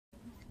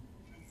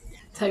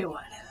Tell you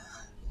what.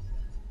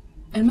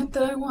 Admit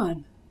that I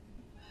won.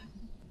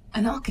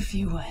 And I'll give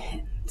you a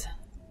hint.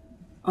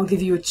 I'll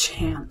give you a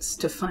chance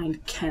to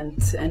find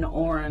Kent and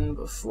Oren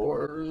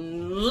before...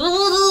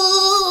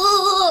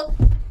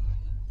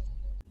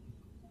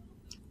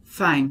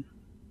 Fine.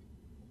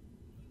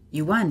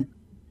 You won.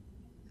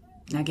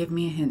 Now give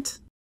me a hint.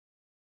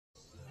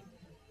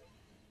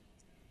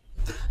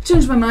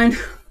 Changed my mind.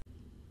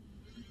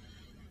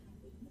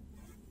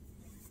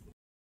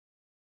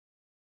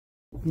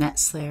 Net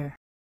Slayer.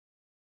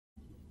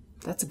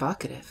 That's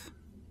evocative.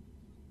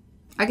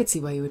 I could see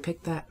why you would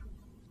pick that.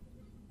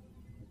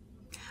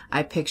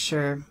 I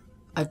picture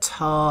a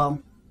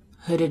tall,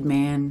 hooded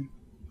man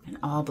in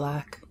all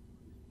black,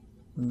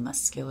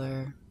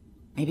 muscular,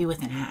 maybe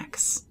with an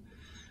axe.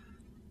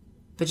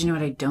 But you know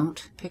what I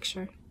don't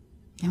picture?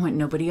 And what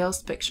nobody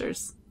else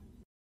pictures?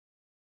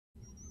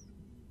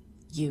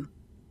 You.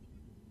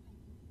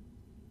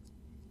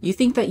 You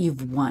think that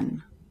you've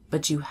won,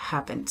 but you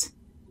haven't.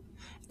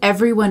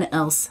 Everyone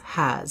else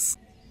has.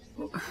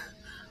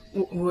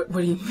 What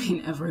do you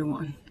mean,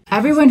 everyone?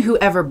 Everyone who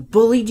ever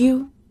bullied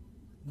you,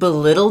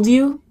 belittled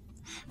you,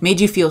 made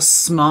you feel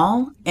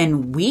small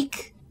and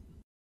weak.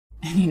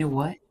 And you know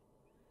what?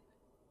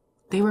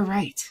 They were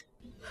right.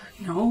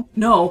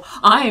 No,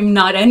 I'm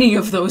not any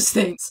of those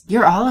things.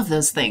 You're all of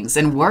those things,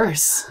 and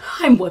worse.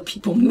 I'm what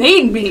people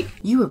made me.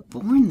 You were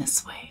born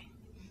this way.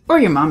 Or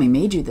your mommy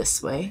made you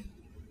this way.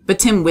 But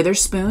Tim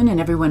Witherspoon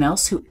and everyone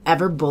else who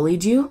ever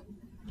bullied you,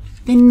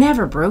 they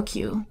never broke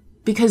you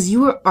because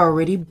you were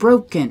already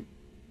broken.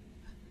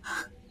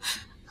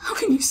 How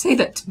can you say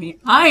that to me?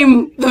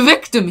 I'm the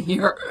victim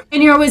here.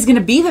 And you're always going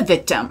to be the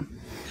victim.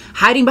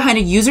 Hiding behind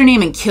a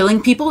username and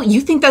killing people, you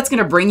think that's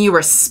going to bring you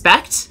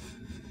respect?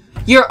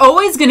 You're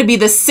always going to be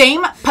the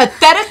same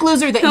pathetic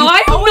loser that you've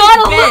always been. No,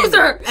 I'm not a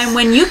loser! And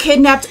when you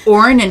kidnapped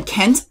Oren and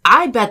Kent,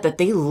 I bet that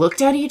they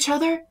looked at each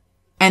other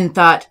and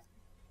thought,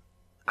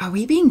 are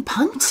we being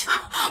punked?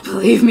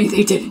 Believe me,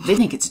 they didn't. They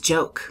think it's a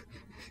joke.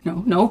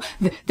 No,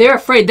 they're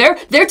afraid.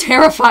 They're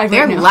terrified right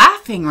now. They're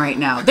laughing right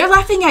now. They're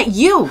laughing at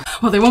you.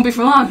 Well, they won't be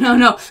for long.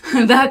 No.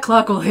 That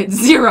clock will hit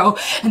 0,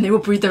 and they will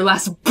breathe their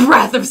last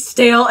breath of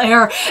stale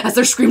air as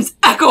their screams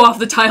echo off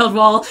the tiled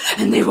wall,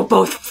 and they will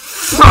both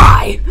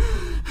fry.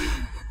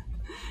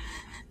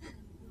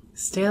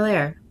 Stale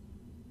air.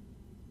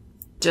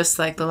 Just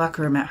like the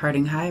locker room at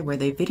Harding High where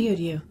they videoed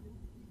you.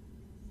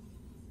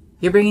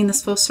 You're bringing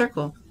this full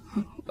circle.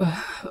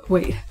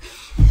 Wait.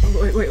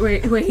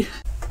 Wait.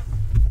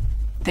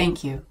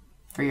 Thank you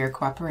for your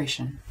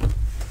cooperation.